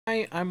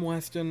Hi, I'm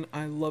Weston.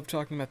 I love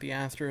talking about the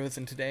Astros,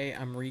 and today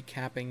I'm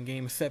recapping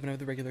Game 7 of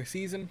the regular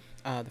season.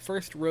 The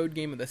first road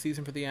game of the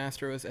season for the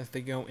Astros as they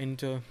go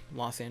into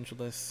Los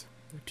Angeles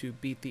to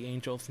beat the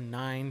Angels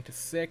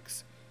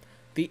 9-6.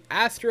 The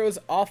Astros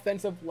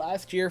offensive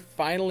last year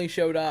finally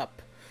showed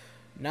up.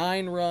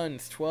 9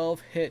 runs,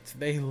 12 hits.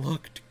 They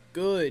looked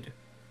good.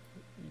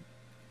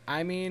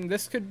 I mean,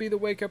 this could be the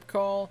wake-up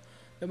call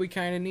that we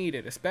kind of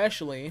needed,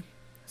 especially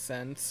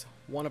since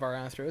one of our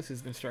Astros,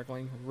 who's been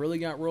struggling, really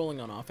got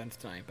rolling on offense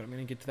tonight. But I'm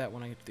going to get to that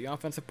when I get to the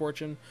offensive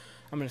portion.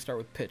 I'm going to start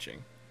with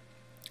pitching.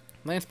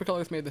 Lance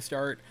McCullers made the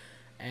start,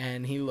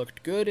 and he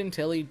looked good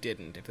until he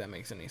didn't, if that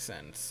makes any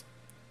sense.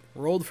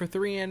 Rolled for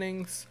 3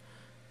 innings,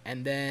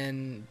 and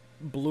then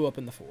blew up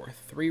in the 4th.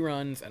 3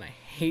 runs, and I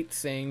hate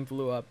saying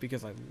blew up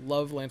because I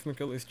love Lance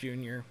McCullers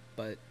Jr.,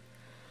 but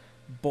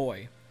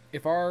boy,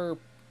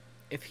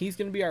 if he's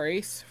going to be our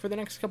ace for the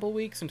next couple of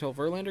weeks until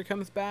Verlander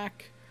comes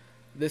back,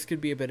 this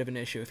could be a bit of an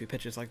issue if he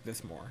pitches like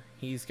this more.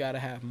 He's got to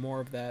have more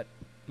of that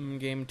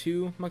Game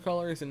 2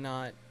 McCullers and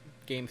not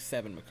Game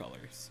 7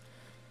 McCullers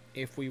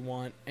if we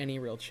want any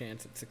real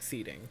chance at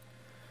succeeding.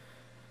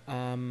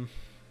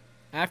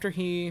 After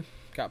he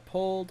got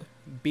pulled,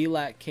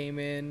 Belak came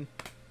in.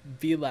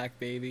 Belak,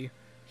 baby.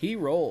 He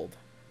rolled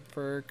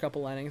for a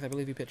couple innings. I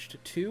believe he pitched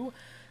 2.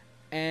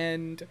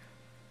 And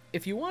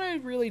if you want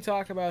to really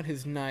talk about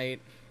his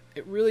night,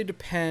 it really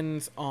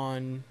depends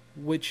on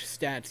which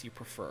stats you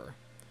prefer.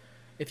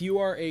 If you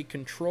are a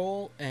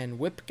control and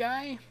whip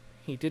guy,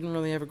 he didn't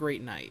really have a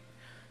great night.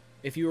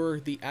 If you are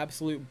the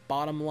absolute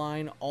bottom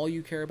line, all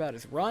you care about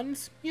is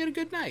runs, he had a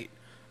good night.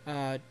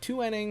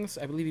 2 innings,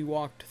 I believe he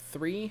walked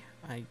 3.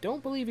 I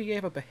don't believe he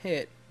gave up a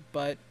hit,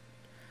 but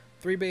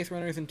 3 base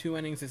runners in 2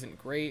 innings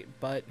isn't great,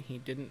 but he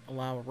didn't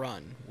allow a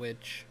run,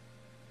 which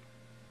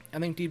I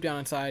think deep down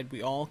inside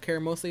we all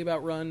care mostly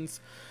about runs.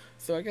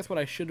 So I guess what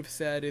I should have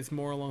said is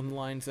more along the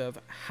lines of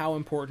how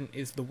important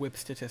is the whip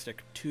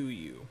statistic to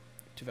you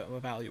to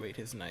evaluate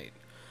his night.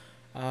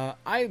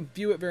 I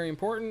view it very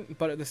important,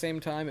 but at the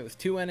same time, it was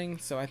 2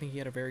 innings, so I think he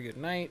had a very good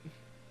night.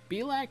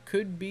 Belak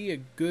could be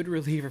a good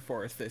reliever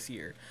for us this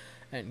year,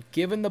 and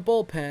given the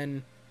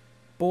bullpen,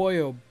 boy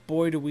oh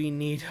boy do we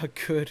need a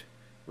good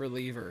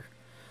reliever.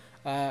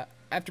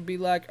 After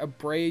Belak,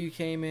 Abreu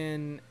came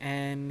in,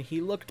 and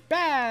he looked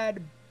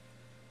bad,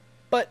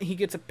 but he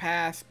gets a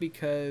pass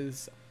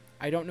because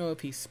I don't know if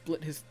he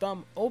split his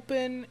thumb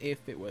open,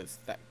 if it was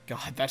that...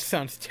 God, that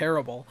sounds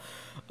terrible.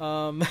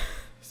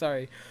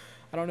 Sorry.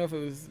 I don't know if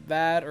it was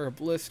that or a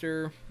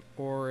blister,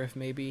 or if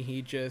maybe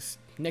he just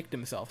nicked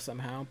himself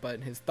somehow,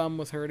 but his thumb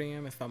was hurting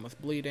him, his thumb was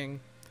bleeding,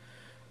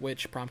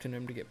 which prompted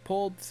him to get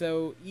pulled.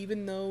 So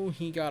even though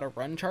he got a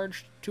run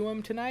charged to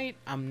him tonight,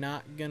 I'm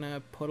not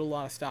gonna put a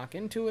lot of stock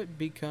into it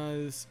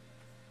because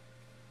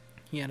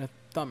he had a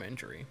thumb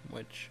injury,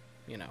 which,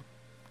 you know,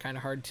 kind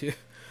of hard to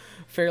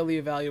fairly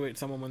evaluate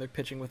someone when they're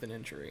pitching with an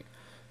injury.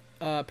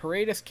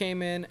 Paredes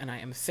came in, and I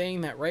am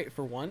saying that right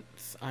for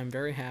once. I'm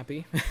very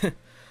happy.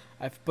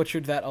 I've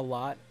butchered that a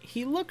lot.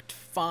 He looked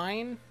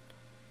fine.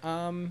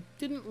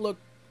 Didn't look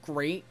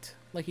great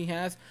like he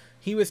has.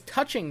 He was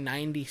touching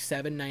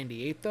 97,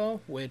 98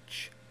 though,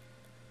 which,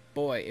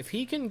 boy, if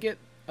he can get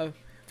a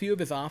few of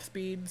his off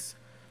speeds,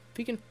 if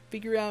he can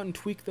figure out and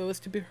tweak those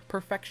to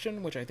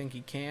perfection, which I think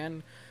he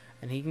can,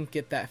 and he can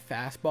get that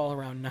fastball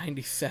around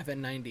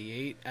 97,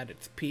 98 at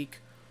its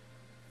peak,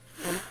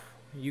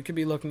 you could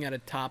be looking at a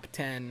top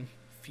 10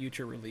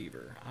 future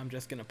reliever. I'm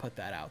just going to put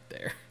that out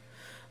there.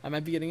 I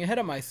might be getting ahead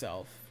of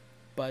myself,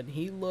 but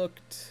he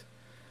looked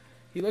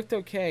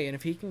okay, and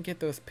if he can get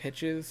those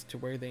pitches to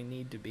where they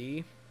need to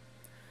be,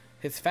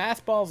 his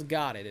fastball's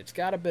got it. It's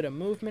got a bit of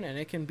movement, and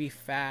it can be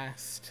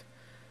fast.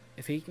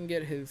 If he can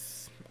get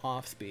his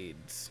off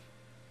speeds,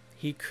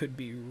 he could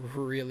be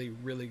really,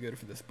 really good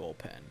for this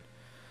bullpen.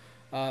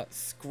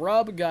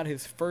 Scrub got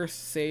his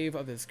first save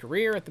of his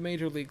career at the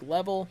major league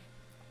level.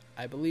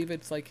 I believe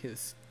it's like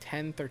his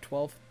 10th or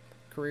 12th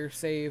career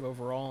save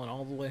overall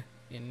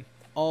in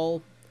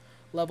all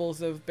levels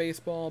of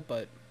baseball,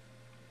 but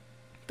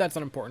that's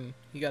unimportant.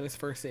 He got his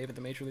first save at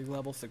the major league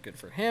level, so good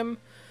for him.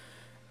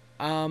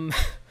 Kind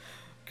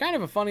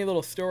of a funny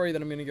little story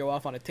that I'm going to go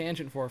off on a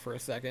tangent for a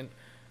second.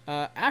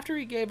 After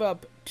he gave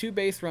up 2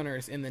 base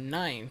runners in the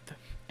 9th,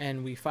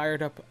 and we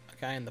fired up a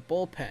guy in the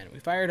bullpen, we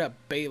fired up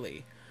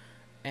Bailey.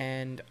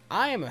 And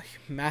I am a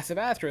massive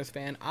Astros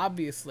fan.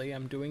 Obviously,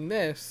 I'm doing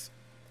this.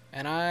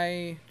 And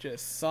I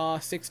just saw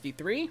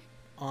 63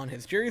 on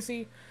his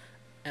jersey.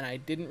 And I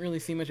didn't really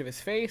see much of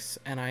his face.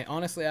 And I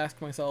honestly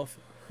asked myself,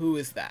 who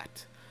is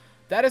that?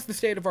 That is the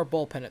state of our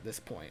bullpen at this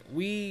point.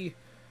 We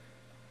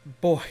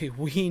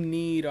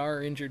need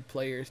our injured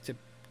players to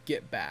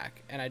get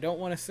back. And I don't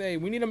want to say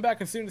we need them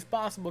back as soon as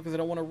possible because I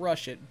don't want to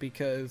rush it,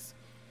 because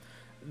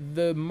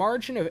the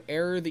margin of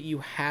error that you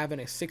have in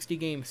a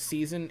 60-game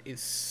season is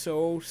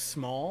so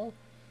small.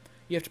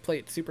 You have to play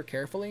it super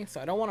carefully, so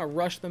I don't want to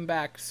rush them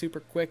back super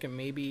quick and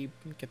maybe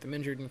get them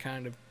injured and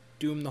kind of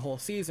doom the whole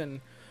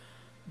season,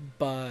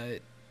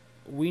 but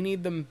we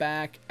need them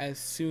back as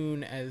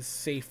soon as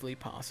safely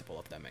possible,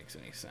 if that makes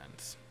any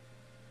sense.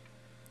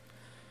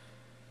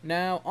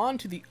 Now, on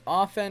to the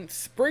offense.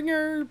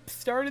 Springer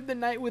started the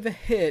night with a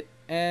hit,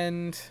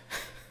 and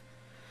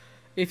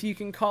if you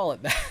can call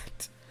it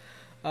that.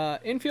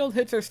 Infield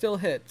hits are still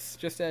hits.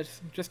 Just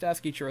ask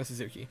Ichiro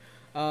Suzuki.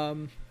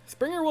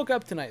 Springer woke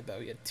up tonight, though.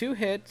 He had 2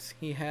 hits.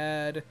 He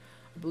had,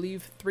 I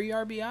believe, 3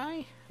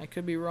 RBI. I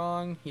could be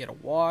wrong. He had a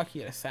walk. He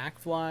had a sac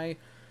fly.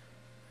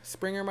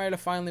 Springer might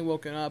have finally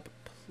woken up.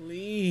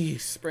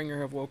 Please,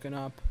 Springer, have woken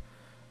up.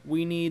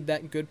 We need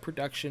that good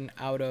production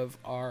out of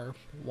our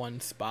one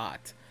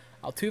spot.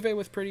 Altuve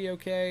was pretty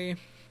okay.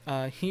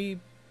 He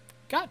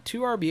got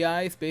 2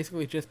 RBIs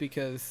basically just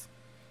because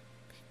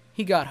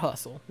he got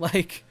hustle.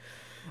 Like,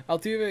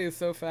 Altuve is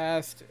so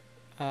fast.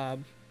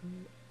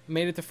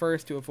 Made it to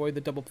first to avoid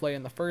the double play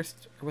in the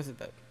first, or was it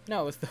the?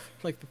 No, it was the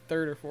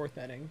third or fourth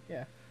inning.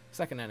 Yeah,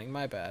 second inning.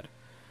 My bad.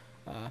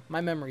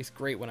 My memory's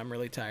great when I'm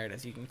really tired,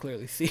 as you can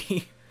clearly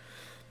see.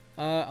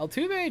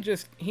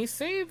 Altuve he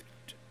saved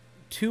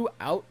 2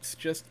 outs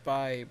just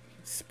by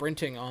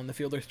sprinting on the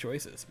fielder's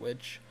choices,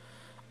 which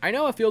I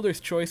know a fielder's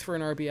choice for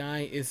an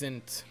RBI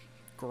isn't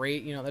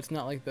great. You know, that's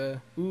not like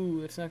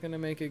it's not going to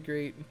make a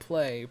great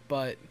play,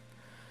 but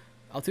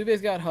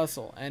Altuve's got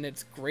hustle, and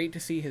it's great to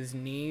see his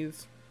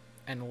knees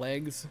and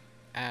legs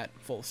at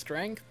full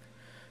strength,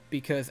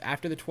 because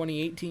after the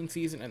 2018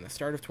 season and the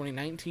start of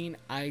 2019,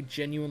 I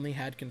genuinely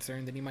had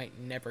concern that he might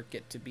never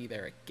get to be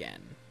there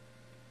again.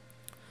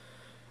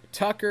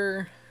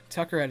 Tucker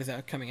had his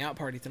coming out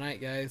party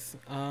tonight, guys.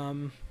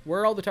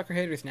 Where are all the Tucker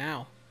haters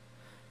now?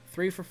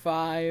 3 for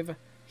 5.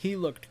 He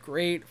looked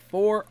great.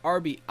 4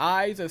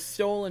 RBIs, a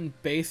stolen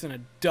base, and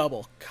a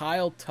double.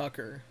 Kyle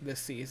Tucker this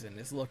season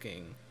is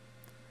looking...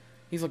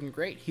 He's looking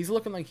great. He's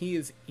looking like he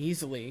is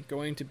easily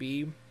going to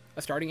be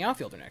a starting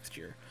outfielder next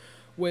year.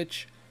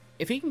 Which,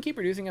 if he can keep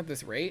producing at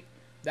this rate,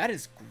 that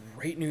is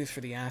great news for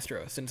the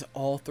Astros, since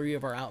all 3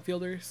 of our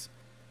outfielders,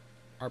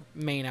 our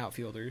main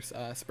outfielders,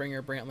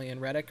 Springer, Brantley,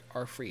 and Reddick,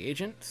 are free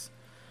agents.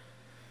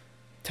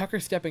 Tucker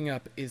stepping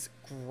up is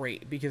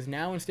great, because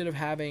now instead of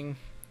having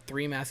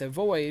 3 massive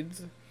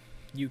voids,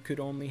 you could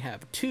only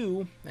have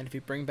 2, and if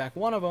you bring back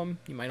one of them,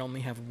 you might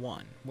only have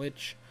 1,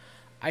 which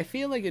I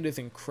feel like it is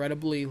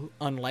incredibly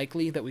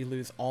unlikely that we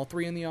lose all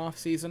 3 in the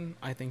offseason.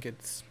 I think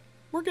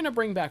we're going to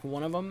bring back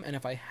one of them, and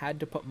if I had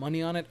to put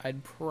money on it,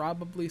 I'd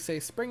probably say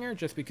Springer,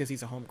 just because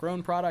he's a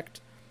homegrown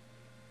product,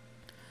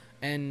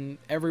 and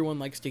everyone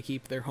likes to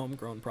keep their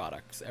homegrown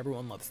products.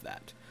 Everyone loves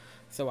that.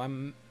 So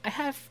I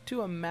have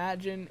to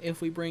imagine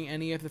if we bring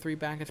any of the 3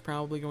 back, it's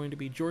probably going to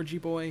be Georgie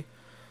Boy.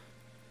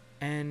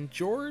 And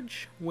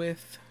George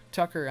with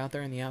Tucker out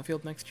there in the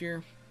outfield next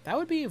year,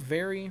 that'd be a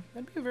very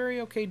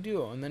okay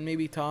duo. And then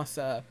maybe toss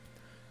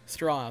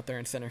Straw out there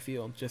in center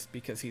field just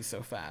because he's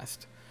so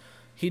fast.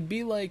 He'd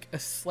be like a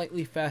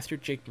slightly faster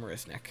Jake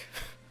Marisnick.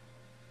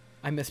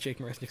 I miss Jake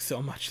Marisnick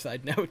so much,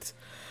 side note.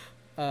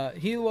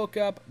 He woke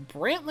up.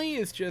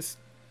 Brantley's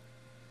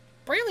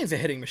a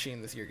hitting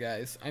machine this year,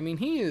 guys. I mean,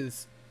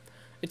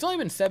 it's only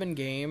been 7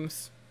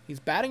 games. He's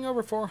batting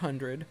over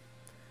 400.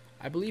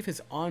 I believe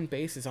his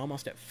on-base is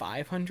almost at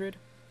 500.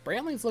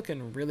 Brantley's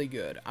looking really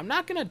good. I'm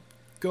not going to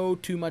go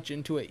too much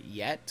into it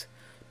yet,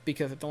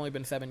 because it's only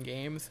been 7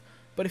 games.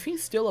 But if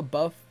he's still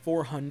above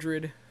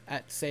 400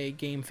 at, say,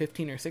 game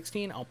 15 or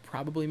 16, I'll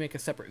probably make a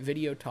separate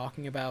video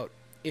talking about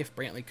if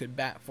Brantley could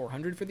bat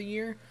 400 for the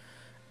year,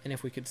 and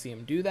if we could see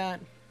him do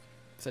that.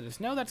 So just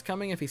know that's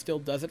coming if he still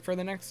does it for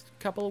the next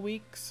couple of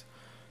weeks.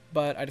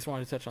 But I just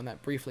wanted to touch on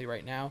that briefly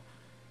right now.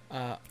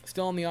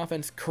 Still on the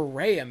offense,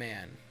 Correa,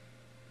 man.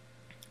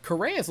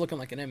 Correa's looking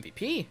like an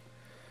MVP.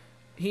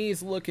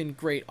 He's looking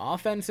great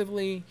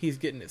offensively. He's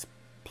getting his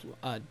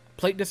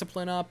plate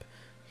discipline up.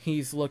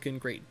 He's looking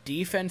great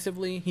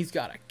defensively. He's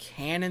got a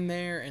cannon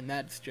there, and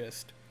that's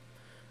just...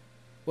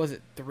 Was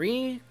it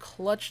 3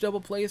 clutch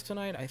double plays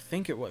tonight? I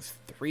think it was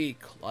 3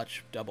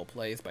 clutch double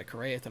plays by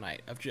Correa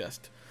tonight of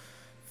just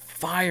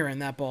firing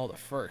that ball to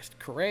first.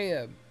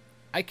 Correa,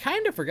 I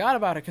kind of forgot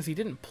about it because he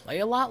didn't play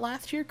a lot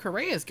last year.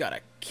 Correa's got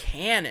a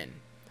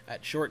cannon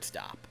at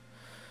shortstop.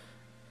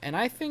 And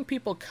I think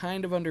people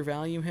kind of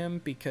undervalue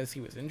him because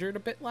he was injured a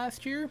bit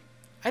last year.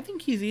 I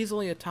think he's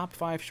easily a top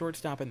 5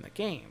 shortstop in the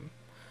game.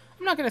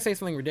 I'm not going to say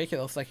something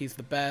ridiculous like he's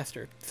the best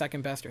or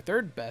second best or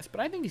third best,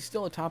 but I think he's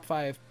still a top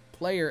 5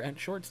 player at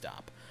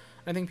shortstop.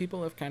 I think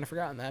people have kind of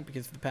forgotten that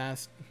because the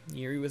past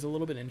year he was a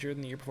little bit injured,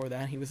 and the year before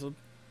that he was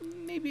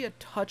maybe a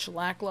touch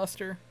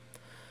lackluster,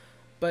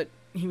 but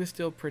he was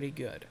still pretty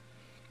good.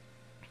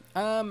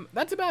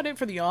 That's about it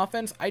for the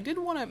offense. I did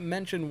want to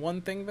mention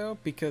one thing, though,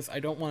 because I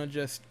don't want to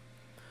just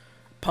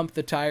pump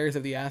the tires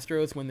of the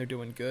Astros when they're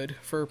doing good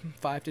for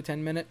 5 to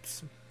 10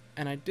 minutes.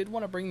 And I did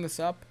want to bring this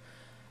up.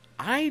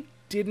 I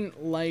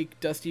didn't like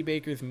Dusty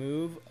Baker's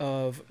move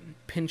of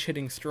pinch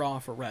hitting Straw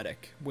for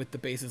Reddick with the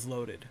bases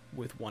loaded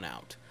with 1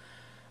 out.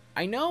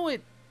 I know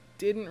it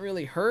didn't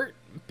really hurt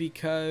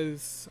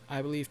because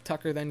I believe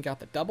Tucker then got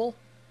the double,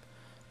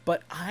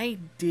 but I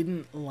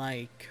didn't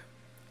like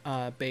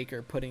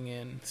Baker putting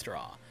in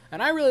Straw.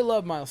 And I really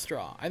love Miles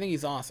Straw. I think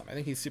he's awesome. I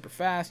think he's super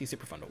fast. He's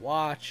super fun to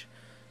watch.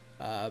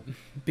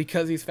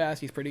 Because he's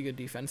fast, he's pretty good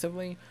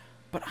defensively.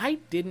 but I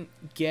didn't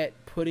get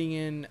putting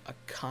in a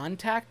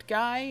contact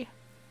guy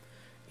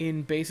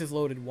in bases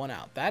loaded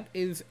 1-out. That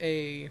is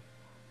a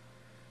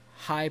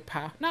high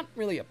power, not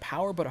really a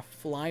power, but a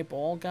fly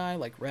ball guy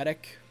like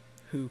Reddick,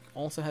 who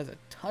also has a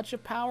touch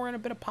of power and a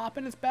bit of pop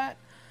in his bat,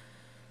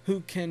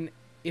 who can,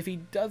 if he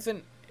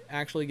doesn't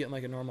actually get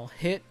like a normal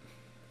hit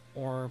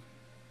or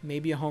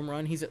maybe a home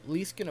run, he's at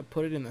least going to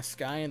put it in the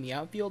sky in the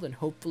outfield and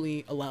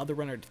hopefully allow the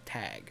runner to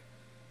tag.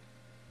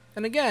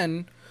 And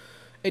again,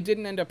 it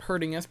didn't end up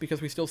hurting us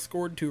because we still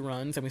scored 2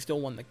 runs and we still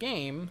won the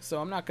game, so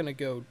I'm not going to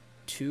go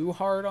too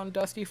hard on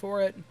Dusty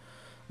for it,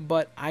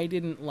 but I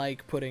didn't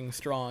like putting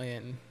Straw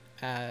in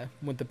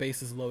with the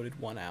bases loaded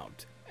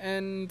 1-out.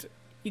 And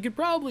you could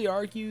probably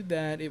argue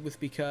that it was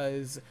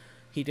because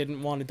he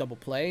didn't want a double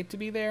play to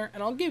be there,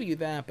 and I'll give you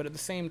that, but at the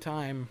same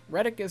time,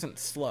 Reddick isn't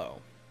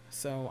slow,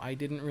 so I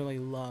didn't really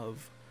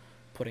love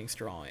putting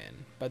Straw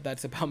in. But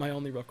that's about my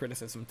only real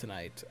criticism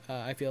tonight.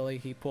 I feel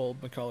like he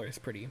pulled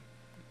McCullers pretty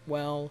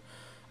well.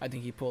 I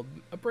think he pulled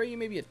Abreu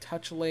maybe a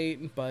touch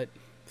late, but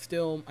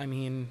still, I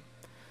mean,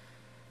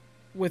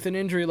 with an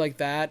injury like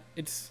that,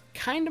 it's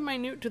kind of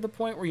minute to the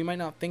point where you might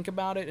not think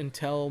about it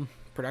until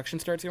production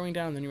starts going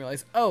down, and then you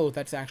realize, oh,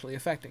 that's actually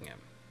affecting him.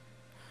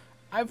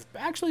 I've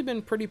actually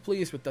been pretty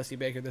pleased with Dusty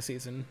Baker this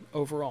season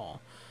overall.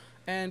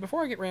 And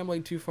before I get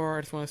rambling too far,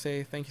 I just want to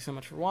say thank you so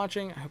much for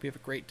watching. I hope you have a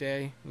great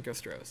day, and go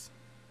Stros.